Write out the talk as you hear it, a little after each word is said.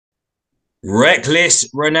Reckless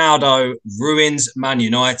Ronaldo ruins Man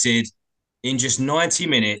United. In just 90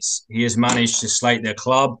 minutes, he has managed to slate their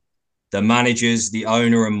club, the managers, the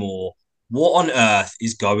owner, and more. What on earth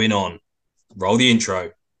is going on? Roll the intro.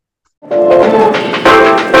 Here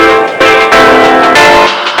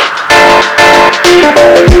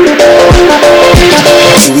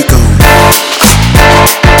we go.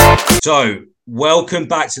 So, welcome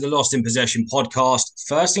back to the Lost in Possession podcast.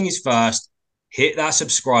 First thing is first, hit that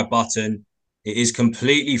subscribe button. It is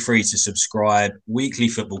completely free to subscribe. Weekly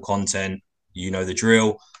football content, you know the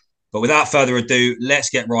drill. But without further ado,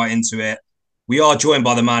 let's get right into it. We are joined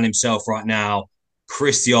by the man himself right now,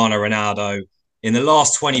 Cristiano Ronaldo. In the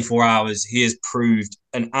last 24 hours, he has proved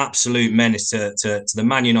an absolute menace to the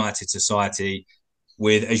Man United society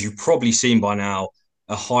with, as you've probably seen by now,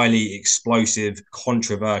 a highly explosive,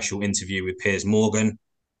 controversial interview with Piers Morgan.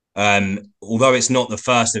 Although it's not the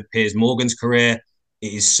first of Piers Morgan's career,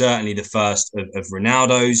 it is certainly the first of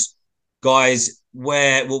Ronaldo's. Guys,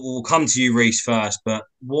 where we'll come to you, Reece, first, but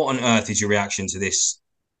what on earth is your reaction to this?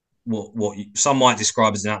 What some might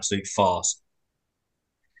describe as an absolute farce.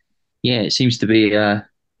 Yeah, it seems to be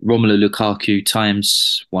Romelu Lukaku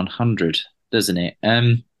times 100, doesn't it?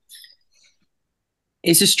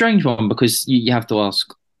 It's a strange one because you have to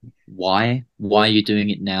ask why. Why are you doing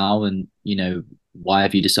it now? And, why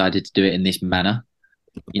have you decided to do it in this manner?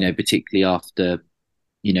 Particularly after,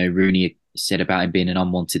 Rooney said about him being an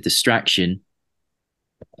unwanted distraction.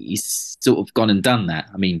 He's sort of gone and done that.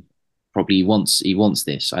 I mean, probably he wants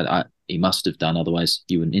this. He must have done, otherwise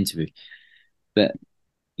you wouldn't interview. But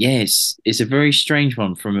yes, it's a very strange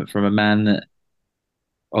one from a man that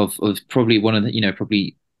of probably one of the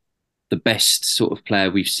probably the best sort of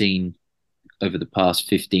player we've seen over the past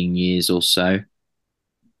 15 years or so.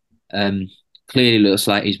 Um, Clearly looks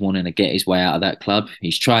like he's wanting to get his way out of that club.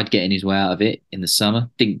 He's tried getting his way out of it in the summer,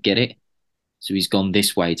 didn't get it, so he's gone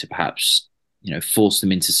this way to perhaps force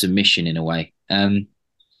them into submission in a way. But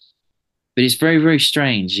it's very very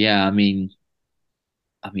strange. Yeah, I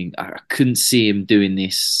couldn't see him doing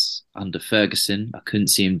this under Ferguson. I couldn't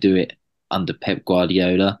see him do it under Pep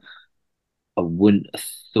Guardiola. I wouldn't have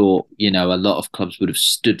thought, a lot of clubs would have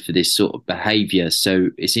stood for this sort of behaviour. So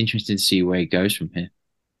it's interesting to see where he goes from here.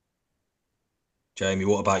 Jamie,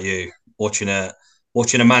 what about you? Watching a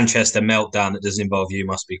Manchester meltdown that doesn't involve you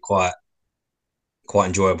must be quite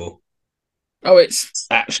enjoyable. Oh, it's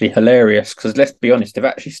actually hilarious because let's be honest, they've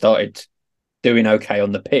actually started doing okay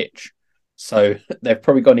on the pitch. So they've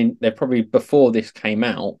probably gone in. They're probably before this came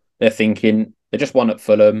out. They're thinking they just won at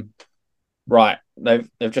Fulham, right? They've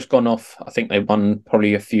just gone off. I think they won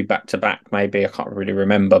probably a few back to back. Maybe I can't really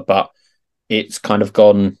remember, but it's kind of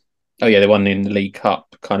gone. Oh yeah, they won in the League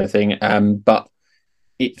Cup kind of thing. But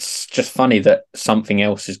it's just funny that something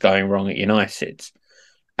else is going wrong at United,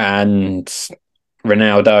 and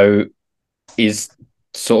Ronaldo is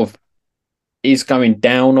sort of is going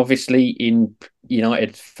down, obviously, in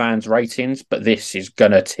United fans' ratings, but this is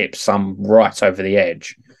going to tip some right over the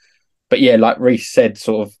edge. But yeah, like Reece said,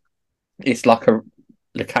 sort of, it's like a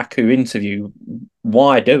Lukaku interview.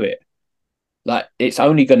 Why do it? Like, it's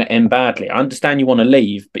only going to end badly. I understand you want to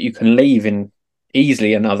leave, but you can leave in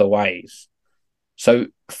easily in other ways. So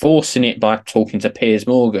forcing it by talking to Piers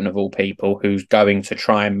Morgan, of all people, who's going to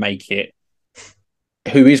try and make it,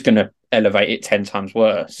 who is going to elevate it 10 times The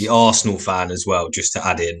worse. Arsenal fan as well, just to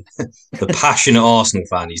add in the passionate Arsenal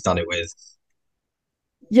fan he's done it with.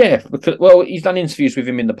 Yeah, because well, he's done interviews with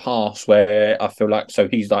him in the past where I feel like so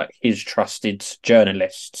he's like his trusted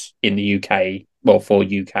journalist in the UK, well, for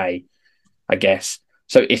UK, I guess.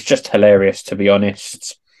 So it's just hilarious to be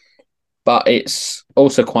honest. But it's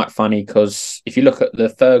also quite funny because if you look at the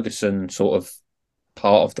Ferguson sort of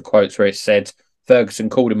part of the quotes where it said Ferguson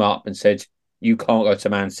called him up and said, "You can't go to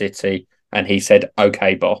Man City," and he said,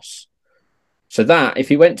 "Okay, boss." So that, if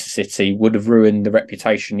he went to City, would have ruined the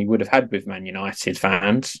reputation he would have had with Man United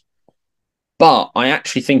fans. But I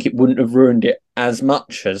actually think it wouldn't have ruined it as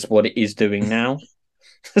much as what it is doing now.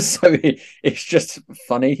 So it's just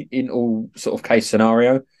funny in all sort of case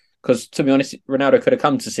scenario. Because to be honest, Ronaldo could have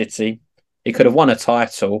come to City, he could have won a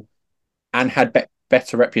title and had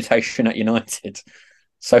better reputation at United.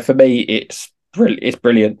 So for me, it's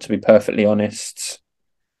brilliant to be perfectly honest.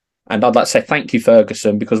 And I'd like to say thank you,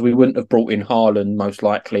 Ferguson, because we wouldn't have brought in Haaland most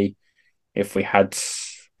likely if we had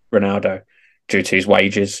Ronaldo due to his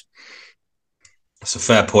wages. That's a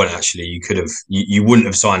fair point, actually. You wouldn't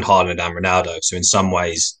have signed Haaland and Ronaldo. So in some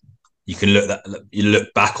ways, you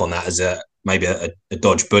look back on that as maybe a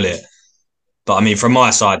dodge bullet. But I mean, from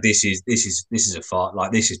my side, this is a fart.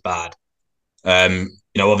 This is bad.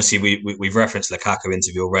 Obviously we've referenced Lukaku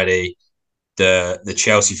interview already. the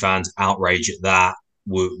Chelsea fans' outrage at that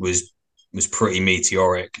was pretty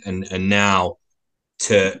meteoric, and now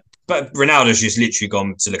but Ronaldo's just literally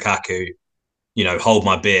gone to Lukaku, hold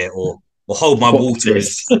my beer or hold my water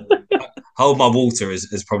as hold my water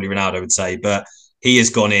as probably Ronaldo would say, but he has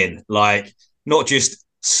gone in, like, not just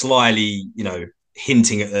slyly,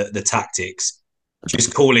 hinting at the tactics,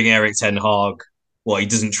 just calling Eric Ten Hag he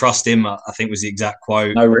doesn't trust him, I think was the exact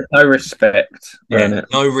quote. No respect. Yeah,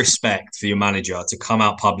 no respect for your manager to come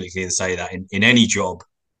out publicly and say that in any job,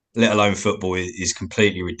 let alone football, is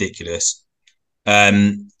completely ridiculous.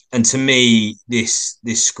 And to me, this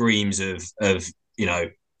screams of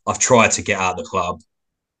I've tried to get out of the club.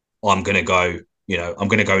 I'm gonna go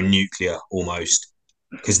nuclear almost,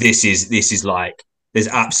 because this is like, there's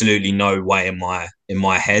absolutely no way in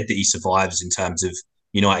my head that he survives in terms of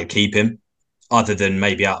United keep him, other than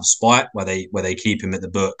maybe out of spite, where they keep him on the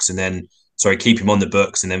books and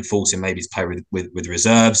then force him maybe to play with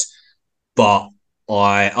reserves. But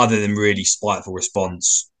other than really spiteful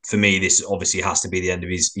response, for me, this obviously has to be the end of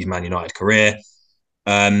his Man United career.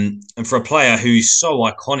 And for a player who's so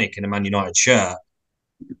iconic in a Man United shirt,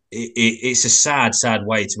 it's a sad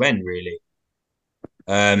way to end, really.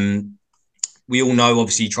 We all know,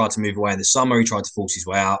 obviously, he tried to move away in the summer. He tried to force his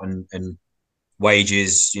way out, and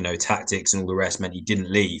wages, tactics and all the rest meant he didn't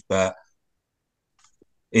leave. But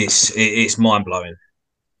it's mind blowing.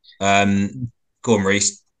 Go on,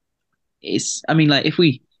 Reece. If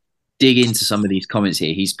we dig into some of these comments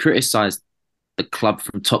here, he's criticised the club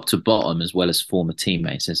from top to bottom as well as former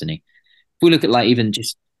teammates, hasn't he? If we look at even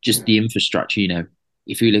just the infrastructure,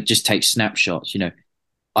 if we just take snapshots,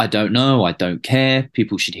 I don't know, I don't care.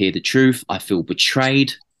 People should hear the truth. I feel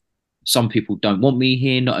betrayed. Some people don't want me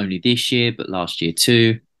here, not only this year, but last year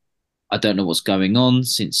too. I don't know what's going on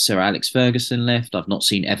since Sir Alex Ferguson left. I've not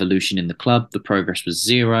seen evolution in the club. The progress was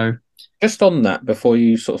zero. Just on that, before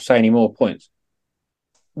you sort of say any more points,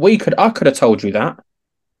 I could have told you that.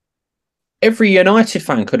 Every United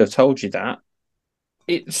fan could have told you that.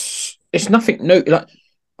 It's nothing new. Like,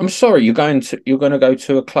 I'm sorry, you're going to go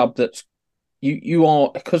to a club that's you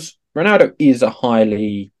are, because Ronaldo is a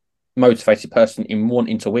highly motivated person in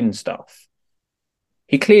wanting to win stuff.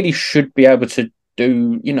 He clearly should be able to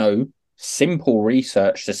do, simple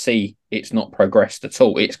research to see it's not progressed at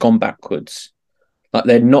all. It's gone backwards. Like,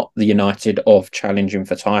 they're not the United of challenging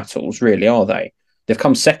for titles, really, are they? They've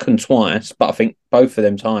come second twice, but I think both of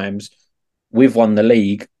them times we've won the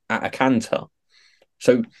league at a canter.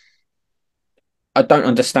 So I don't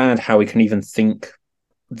understand how we can even think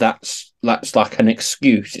that's like an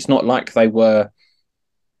excuse. It's not like they were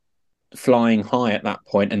flying high at that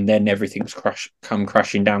point and then everything's come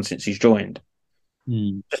crashing down since he's joined.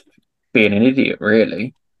 Just being an idiot,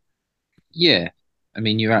 really. Yeah,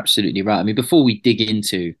 you're absolutely right. Before we dig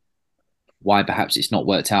into why perhaps it's not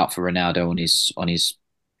worked out for Ronaldo on his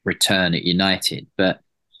return at United, but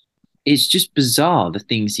it's just bizarre, the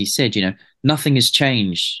things he said. Nothing has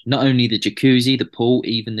changed. Not only the jacuzzi, the pool,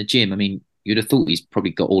 even the gym. You'd have thought he's probably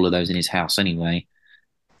got all of those in his house anyway.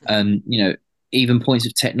 Even points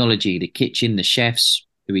of technology, the kitchen, the chefs,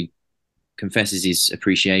 who he confesses his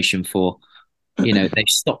appreciation for. They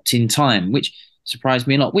stopped in time, which surprised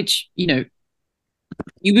me a lot. Which,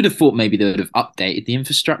 you would have thought maybe they would have updated the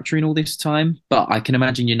infrastructure in all this time, but I can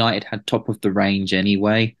imagine United had top of the range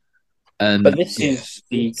anyway. But this is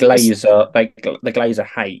the Glazer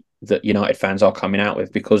hate that United fans are coming out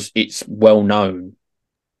with, because it's well known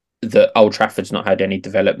that Old Trafford's not had any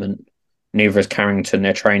development, neither has Carrington,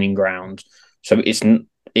 their training ground. So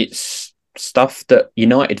it's stuff that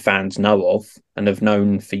United fans know of and have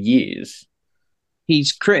known for years.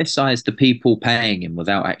 He's criticised the people paying him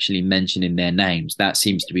without actually mentioning their names. That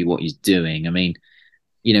seems to be what he's doing.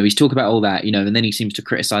 He's talking about all that, and then he seems to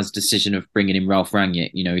criticise the decision of bringing in Ralph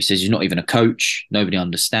Rangnick. He says he's not even a coach. Nobody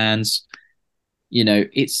understands.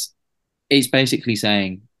 It's basically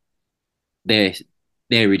saying they're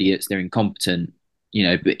idiots, they're incompetent,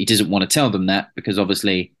 but he doesn't want to tell them that because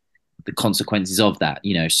obviously the consequences of that,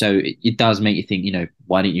 so it does make you think,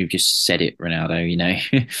 why didn't you just said it,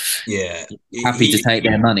 Ronaldo, Yeah. Happy to take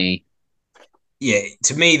their money. Yeah,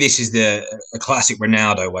 to me, this is a classic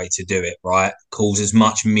Ronaldo way to do it, right? Cause as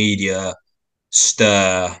much media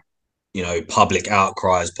stir, public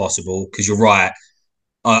outcry as possible. Because you're right,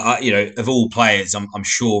 of all players, I'm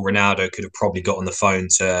sure Ronaldo could have probably got on the phone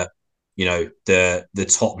to, the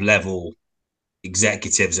top level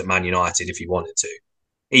executives at Man United if he wanted to.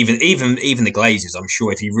 Even the Glazers, I'm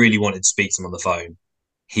sure if he really wanted to speak to them on the phone,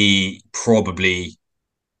 he probably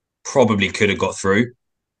could have got through.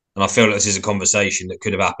 And I feel like this is a conversation that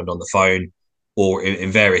could have happened on the phone or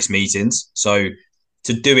in various meetings. So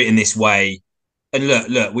to do it in this way. And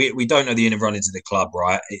look, we don't know the inner runnings of the club,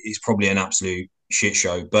 right? It's probably an absolute shit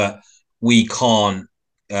show, but we can't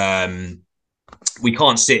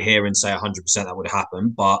sit here and say 100% that would happen.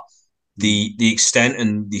 But the extent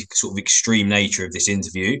and the sort of extreme nature of this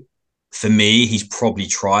interview, for me, he's probably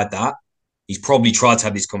tried that. He's probably tried to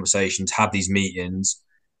have these conversations, have these meetings,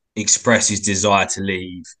 express his desire to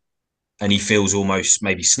leave, and he feels almost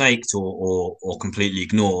maybe snaked or completely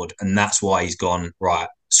ignored, and that's why he's gone, right,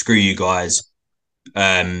 screw you guys.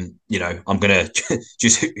 I'm gonna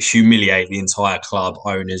just humiliate the entire club,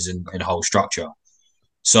 owners, and whole structure.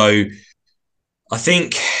 So I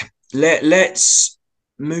think let's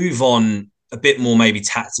move on a bit more, maybe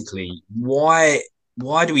tactically. Why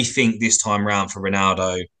do we think this time round for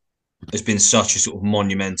Ronaldo has been such a sort of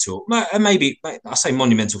monumental, maybe I say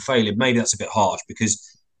monumental failure, maybe that's a bit harsh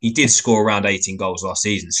because he did score around 18 goals last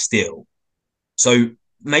season still. So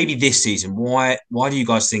maybe this season, why do you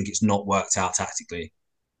guys think it's not worked out tactically?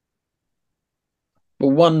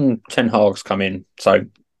 Well, one, Ten Hag's come in, so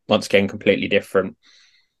once again, completely different.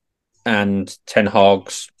 And Ten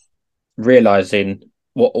Hag's realising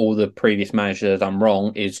what all the previous managers have done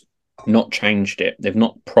wrong is not changed it. They've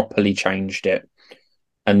not properly changed it.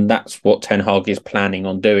 And that's what Ten Hag is planning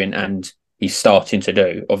on doing, and he's starting to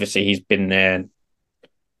do. Obviously, he's been there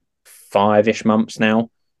 5-ish months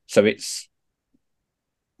now, so it's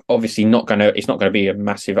obviously not gonna be a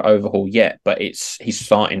massive overhaul yet, but he's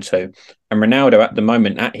starting to. And Ronaldo at the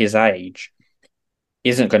moment, at his age,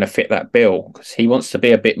 isn't going to fit that bill because he wants to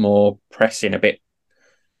be a bit more pressing, a bit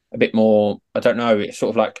more. I don't know. It's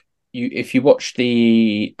sort of like if you watch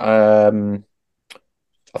the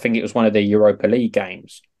I think it was one of the Europa League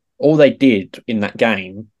games. All they did in that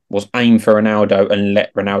game was aim for Ronaldo and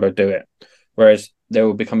let Ronaldo do it. Whereas they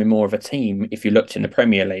were becoming more of a team. If you looked in the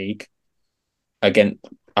Premier League, again,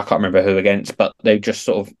 I can't remember who against, but they just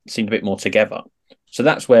sort of seemed a bit more together. So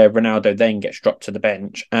that's where Ronaldo then gets dropped to the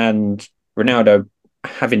bench. And Ronaldo,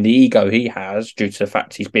 having the ego he has due to the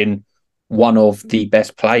fact he's been one of the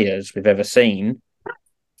best players we've ever seen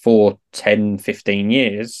for 10, 15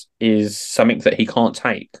 years, is something that he can't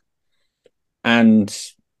take. And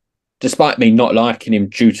despite me not liking him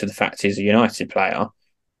due to the fact he's a United player,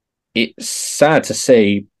 it's sad to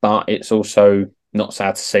see, but it's also not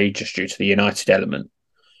sad to see just due to the United element.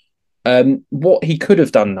 What he could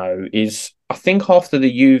have done, though, is I think after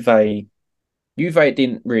the Juve it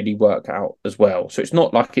didn't really work out as well. So it's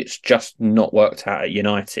not like it's just not worked out at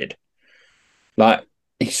United. Like,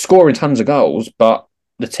 he's scoring tons of goals, but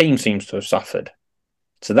the team seems to have suffered.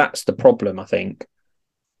 So that's the problem, I think.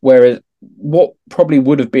 Whereas what probably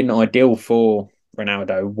would have been ideal for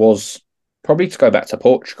Ronaldo was probably to go back to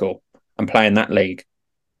Portugal and play in that league.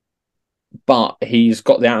 But he's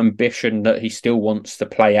got the ambition that he still wants to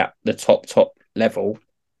play at the top level.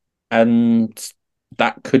 And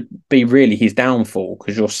that could be really his downfall,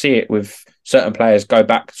 because you'll see it with certain players go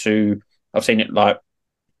back to, I've seen it like,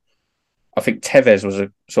 I think Tevez was a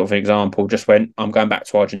sort of an example, just went, I'm going back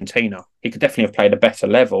to Argentina. He could definitely have played a better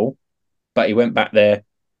level, but he went back there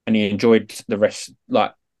and he enjoyed the rest,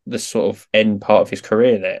 like the sort of end part of his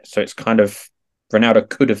career there. So it's kind of, Ronaldo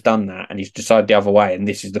could have done that and he's decided the other way, and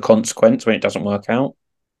this is the consequence when it doesn't work out.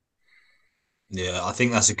 Yeah, I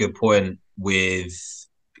think that's a good point with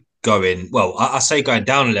going, well, I say going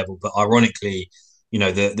down a level, but ironically,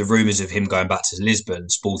 the rumours of him going back to Lisbon,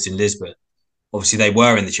 Sporting Lisbon, obviously they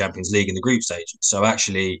were in the Champions League in the group stage. So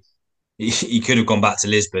actually, he could have gone back to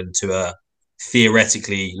Lisbon to a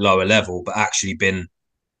theoretically lower level, but actually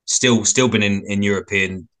still been in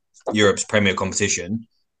Europe's Premier competition,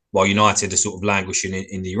 while United are sort of languishing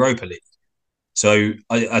in the Europa League. So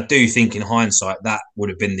I do think in hindsight that would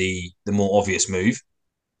have been the more obvious move.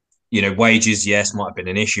 Wages, yes, might have been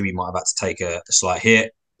an issue. He might have had to take a slight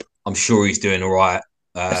hit. I'm sure he's doing all right.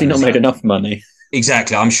 Has he not made enough money?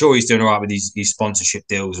 Exactly. I'm sure he's doing all right with these sponsorship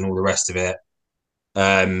deals and all the rest of it.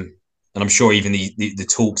 And I'm sure even the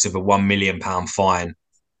talks of a £1 million fine,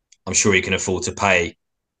 I'm sure he can afford to pay,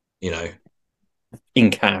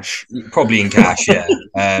 in cash. Probably in cash, yeah.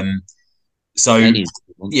 So,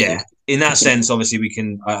 yeah, in that sense, obviously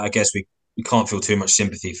I guess we can't feel too much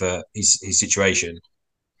sympathy for his situation.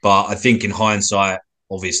 But I think in hindsight,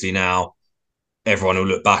 obviously now, everyone will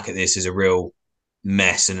look back at this as a real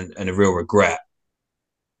mess and a real regret.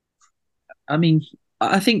 I mean,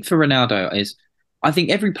 I think for Ronaldo I think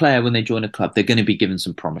every player, when they join a club, they're going to be given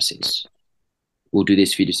some promises. We'll do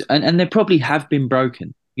this for you. And they probably have been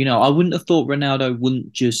broken. I wouldn't have thought Ronaldo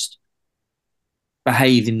wouldn't just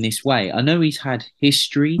behave in this way. I know he's had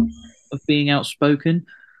history of being outspoken,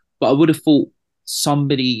 but I would have thought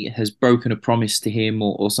somebody has broken a promise to him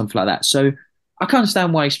or something like that. So I can't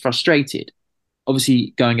understand why he's frustrated.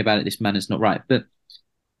 Obviously, going about it this manner's not right. But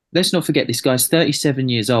let's not forget this guy's 37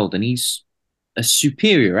 years old and he's a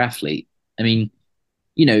superior athlete. I mean,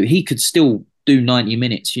 he could still do 90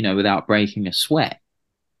 minutes, without breaking a sweat.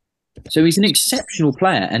 So he's an exceptional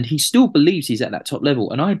player and he still believes he's at that top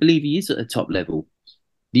level. And I believe he is at the top level.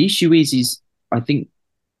 The issue is I think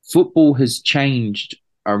football has changed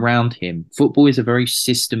around him. Football is a very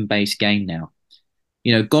system-based game now.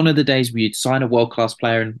 Gone are the days where you'd sign a world-class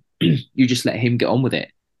player and you just let him get on with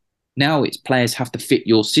it. Now it's players have to fit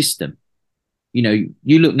your system. You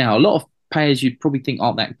look now, a lot of players you'd probably think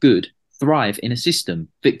aren't that good thrive in a system.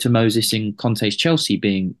 Victor Moses in Conte's Chelsea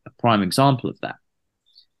being a prime example of that.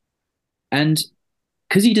 And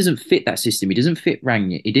because he doesn't fit that system, he doesn't fit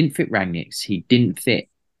Rangnick. He didn't fit Rangnick's. He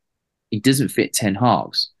doesn't fit Ten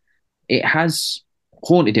Hag's. It has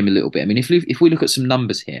haunted him a little bit. I mean, if we look at some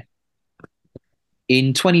numbers here,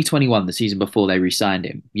 in 2021, the season before they re-signed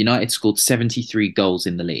him, United scored 73 goals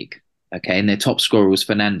in the league. Okay, and their top scorer was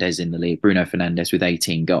Fernandes in the league, Bruno Fernandes, with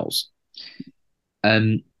 18 goals.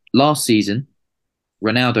 Last season,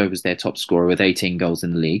 Ronaldo was their top scorer with 18 goals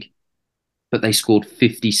in the league, but they scored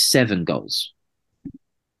 57 goals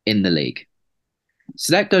in the league.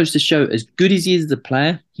 So that goes to show, as good as he is as a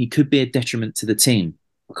player, he could be a detriment to the team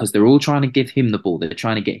because they're all trying to give him the ball. They're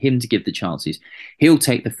trying to get him to give the chances. He'll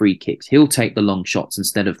take the free kicks. He'll take the long shots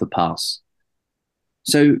instead of the pass.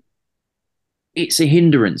 So it's a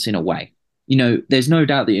hindrance in a way. There's no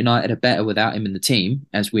doubt that United are better without him in the team,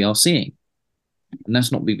 as we are seeing. And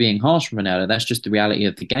that's not me being harsh from Ronaldo. That's just the reality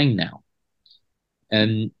of the game now.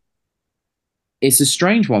 And it's a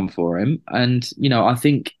strange one for him. And, I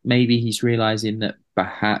think maybe he's realising that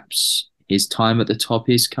perhaps his time at the top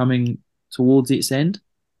is coming towards its end.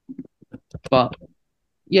 But,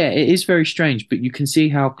 yeah, it is very strange. But you can see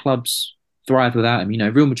how clubs thrive without him.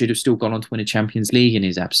 Real Madrid have still gone on to win a Champions League in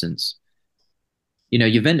his absence.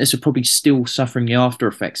 Juventus are probably still suffering the after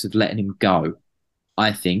effects of letting him go,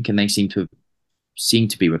 I think, and they seem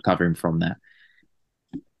to be recovering from that.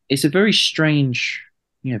 It's a very strange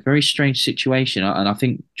situation. And I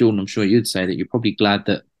think, Jordan, I'm sure you'd say that you're probably glad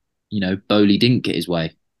that, Bowley didn't get his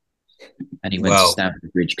way and he went to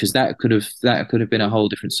Stamford Bridge, because that could have been a whole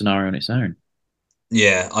different scenario on its own.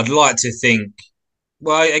 Yeah, I'd like to think.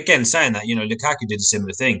 Well, again, saying that, Lukaku did a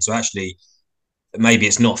similar thing. So actually, maybe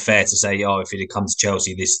it's not fair to say, if it had come to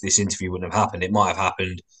Chelsea, this interview wouldn't have happened. It might have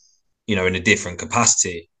happened, in a different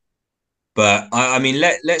capacity. But I mean,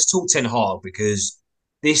 let's talk Ten Hag, because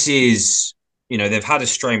this is, they've had a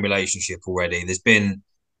strained relationship already. There's been,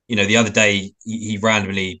 the other day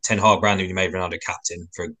Ten Hag randomly made Ronaldo captain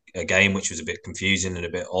for a game, which was a bit confusing and a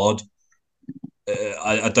bit odd.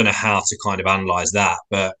 I don't know how to kind of analyse that,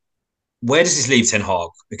 but where does this leave Ten Hag?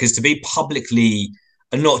 Because to be publicly,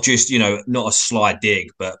 and not just, not a sly dig,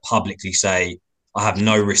 but publicly say, I have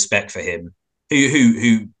no respect for him,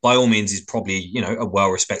 who by all means is probably, a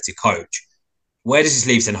well-respected coach. Where does this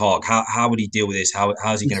leave Ten Hag? How would he deal with this? How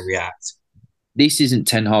is he going to react? This isn't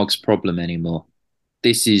Ten Hag's problem anymore.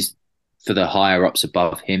 This is for the higher-ups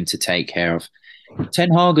above him to take care of.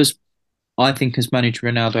 Ten Hag I think, has managed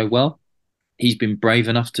Ronaldo well. He's been brave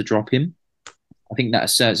enough to drop him. I think that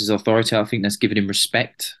asserts his authority. I think that's given him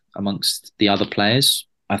respect amongst the other players.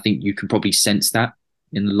 I think you can probably sense that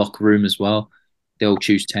in the locker room as well. They'll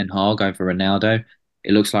choose Ten Hag over Ronaldo.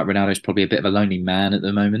 It looks like Ronaldo's probably a bit of a lonely man at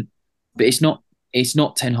the moment. But it's not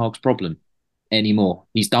Ten Hag's problem anymore.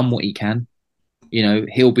 He's done what he can.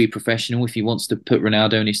 He'll be professional. If he wants to put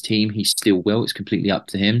Ronaldo in his team, he still will. It's completely up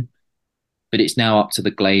to him. But it's now up to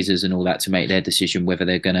the Glazers and all that to make their decision whether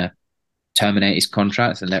they're going to terminate his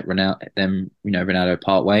contract and let Ronaldo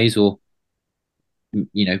part ways, or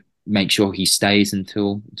make sure he stays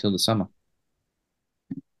until the summer.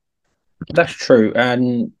 That's true.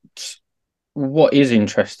 And what is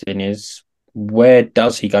interesting is, where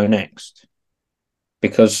does he go next?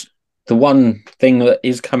 Because the one thing that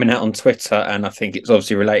is coming out on Twitter, and I think it's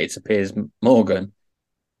obviously related to Piers Morgan,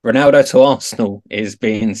 Ronaldo to Arsenal is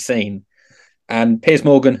being seen. And Piers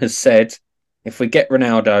Morgan has said, if we get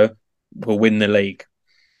Ronaldo, we'll win the league.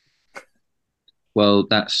 Well,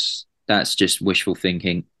 that's just wishful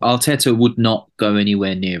thinking. Arteta would not go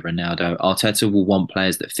anywhere near Ronaldo. Arteta will want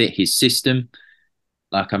players that fit his system.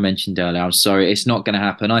 Like I mentioned earlier, I'm sorry, it's not going to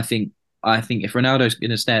happen. I think if Ronaldo's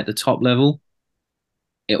going to stay at the top level,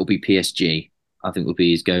 it will be PSG. I think will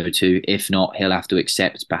be his go-to. If not, he'll have to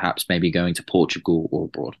accept perhaps maybe going to Portugal or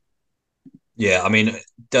abroad. Yeah, I mean,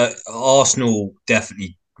 Arsenal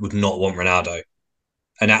definitely would not want Ronaldo.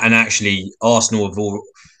 And actually, Arsenal have all...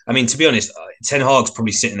 I mean, to be honest, Ten Hag's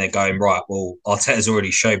probably sitting there going, right, well, Arteta's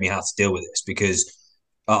already showed me how to deal with this, because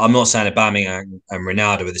I'm not saying Aubameyang and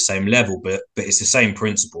Ronaldo are the same level, but it's the same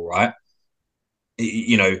principle, right?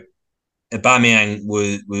 You know, Aubameyang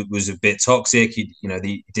was a bit toxic. He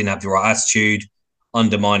didn't have the right attitude,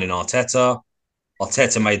 undermining Arteta.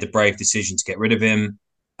 Arteta made the brave decision to get rid of him,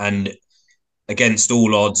 and against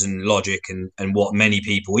all odds and logic and what many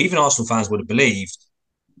people, even Arsenal fans, would have believed,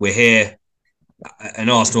 we're here, and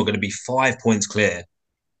Arsenal are going to be 5 points clear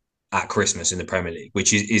at Christmas in the Premier League,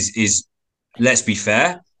 which is let's be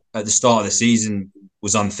fair, at the start of the season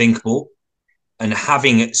was unthinkable. And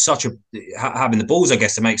having the balls, I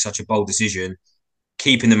guess, to make such a bold decision,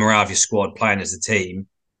 keeping the morale of your squad, playing as a team,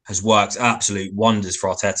 has worked absolute wonders for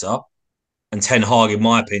Arteta. And Ten Hag, in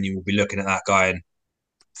my opinion, will be looking at that guy and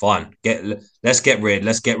fine, let's get rid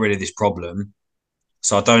of this problem.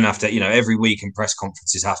 So I don't have to, every week in press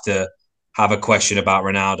conferences have to have a question about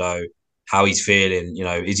Ronaldo, how he's feeling.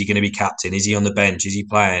 Is he going to be captain? Is he on the bench? Is he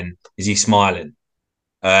playing? Is he smiling?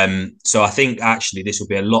 So I think actually this will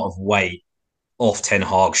be a lot of weight off Ten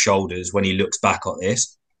Hag's shoulders when he looks back at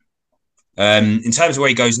this. In terms of where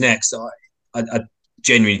he goes next, I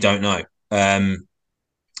genuinely don't know.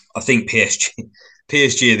 I think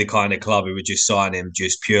PSG are the kind of club who would just sign him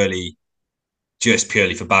just purely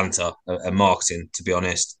for banter and marketing. To be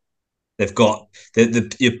honest, they've got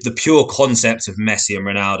the pure concept of Messi and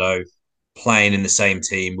Ronaldo playing in the same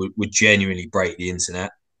team would genuinely break the internet,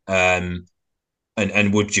 and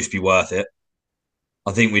would just be worth it.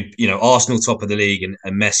 I think Arsenal top of the league and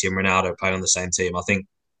Messi and Ronaldo playing on the same team. I think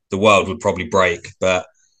the world would probably break. But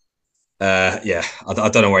I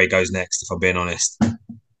don't know where he goes next, if I'm being honest.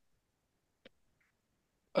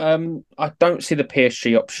 I don't see the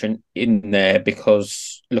PSG option in there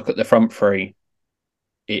because look at the front three.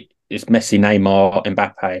 It's Messi, Neymar,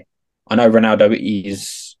 Mbappe. I know Ronaldo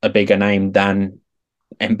is a bigger name than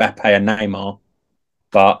Mbappe and Neymar,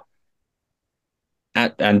 but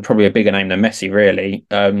and probably a bigger name than Messi, really.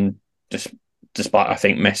 Despite I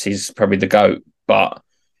think Messi's probably the GOAT, but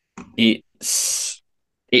it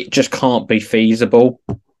just can't be feasible.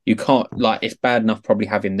 You can't it's bad enough probably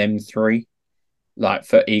having them three,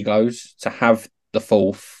 for egos to have the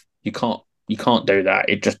fourth. You can't do that.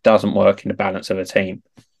 It just doesn't work in the balance of a team.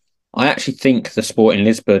 I actually think the Sporting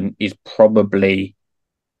Lisbon is probably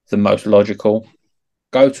the most logical.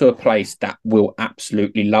 Go to a place that will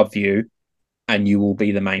absolutely love you and you will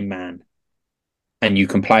be the main man. And you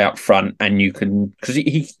can play up front and you can, because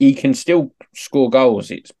he can still score goals.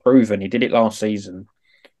 It's proven. He did it last season.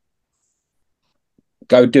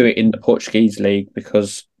 Go do it in the Portuguese league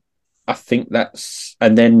because I think that's,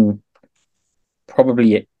 and then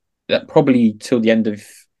probably till the end of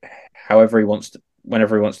whenever he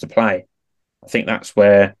wants to play. I think that's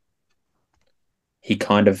where he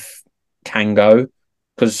kind of can go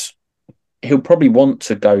because he'll probably want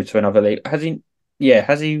to go to another league. Has he? Yeah,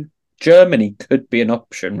 has he? Germany could be an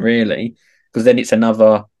option, really, because then it's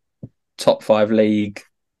another top 5 league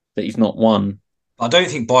that he's not won. I don't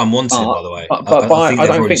think Bayern wanted him, by the way. But I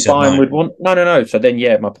don't think Bayern would want. No. So then,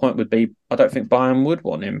 my point would be, I don't think Bayern would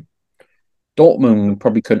want him. Dortmund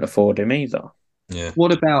probably couldn't afford him either. Yeah.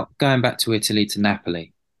 What about going back to Italy to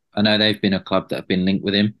Napoli? I know they've been a club that have been linked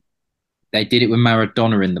with him. They did it with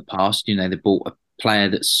Maradona in the past. They bought a player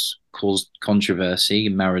that's caused controversy,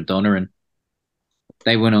 Maradona, and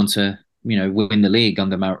they went on to, win the league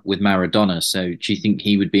with Maradona. So do you think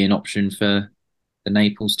he would be an option for the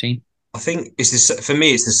Naples team? I think for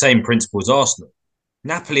me, it's the same principle as Arsenal.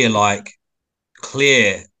 Napoli are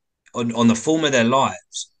clear on the form of their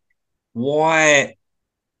lives. Why,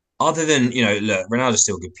 other than, look, Ronaldo's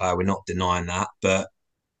still a good player. We're not denying that. But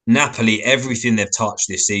Napoli, everything they've touched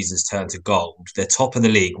this season's turned to gold. They're top of the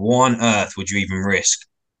league. Why on earth would you even risk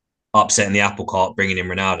upsetting the apple cart, bringing in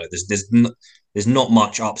Ronaldo? There's not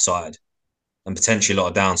much upside and potentially a lot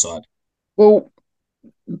of downside. Well,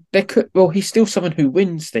 he's still someone who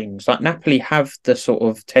wins things. Napoli have the sort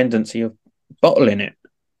of tendency of bottling it.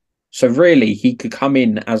 So really, he could come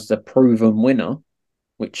in as the proven winner,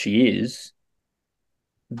 which he is,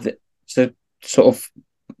 to sort of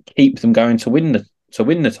keep them going to win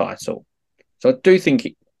the title. So I do think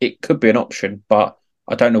it could be an option, but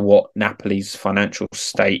I don't know what Napoli's financial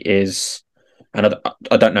state is. And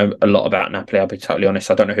I don't know a lot about Napoli, I'll be totally honest.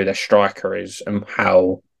 I don't know who their striker is and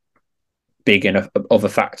how big of a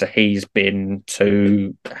factor he's been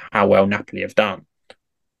to how well Napoli have done.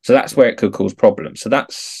 So that's where it could cause problems. So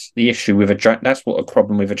that's the issue that's what a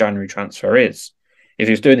problem with a January transfer is. If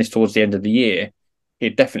he was doing this towards the end of the year,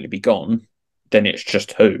 he'd definitely be gone. Then it's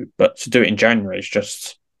just who. But to do it in January is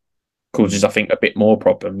just causes, I think, a bit more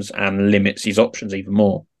problems and limits his options even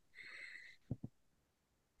more.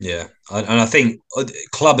 Yeah, and I think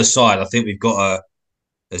club aside, I think we've got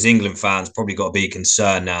as England fans, probably got to be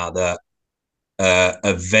concerned now that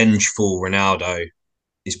a vengeful Ronaldo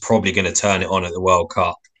is probably going to turn it on at the World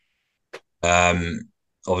Cup.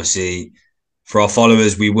 Obviously, for our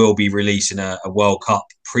followers, we will be releasing a World Cup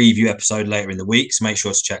preview episode later in the week, so make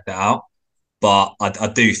sure to check that out. But I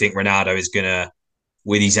do think Ronaldo is going to,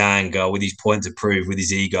 with his anger, with his point to prove, with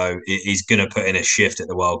his ego, he's going to put in a shift at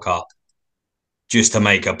the World Cup just to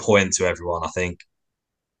make a point to everyone, I think.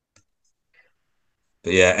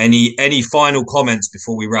 But yeah, any final comments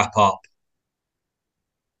before we wrap up?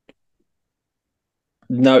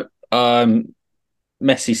 No,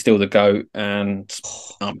 Messi's still the GOAT, and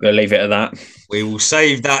I'm going to leave it at that. We will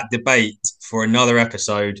save that debate for another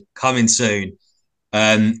episode coming soon.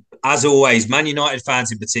 As always, Man United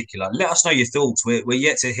fans in particular, let us know your thoughts. We're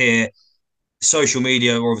yet to hear. Social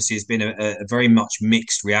media obviously has been a very much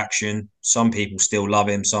mixed reaction. Some people still love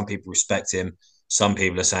him. Some people respect him. Some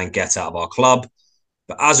people are saying, get out of our club.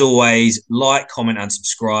 But as always, like, comment and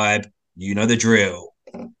subscribe. You know the drill.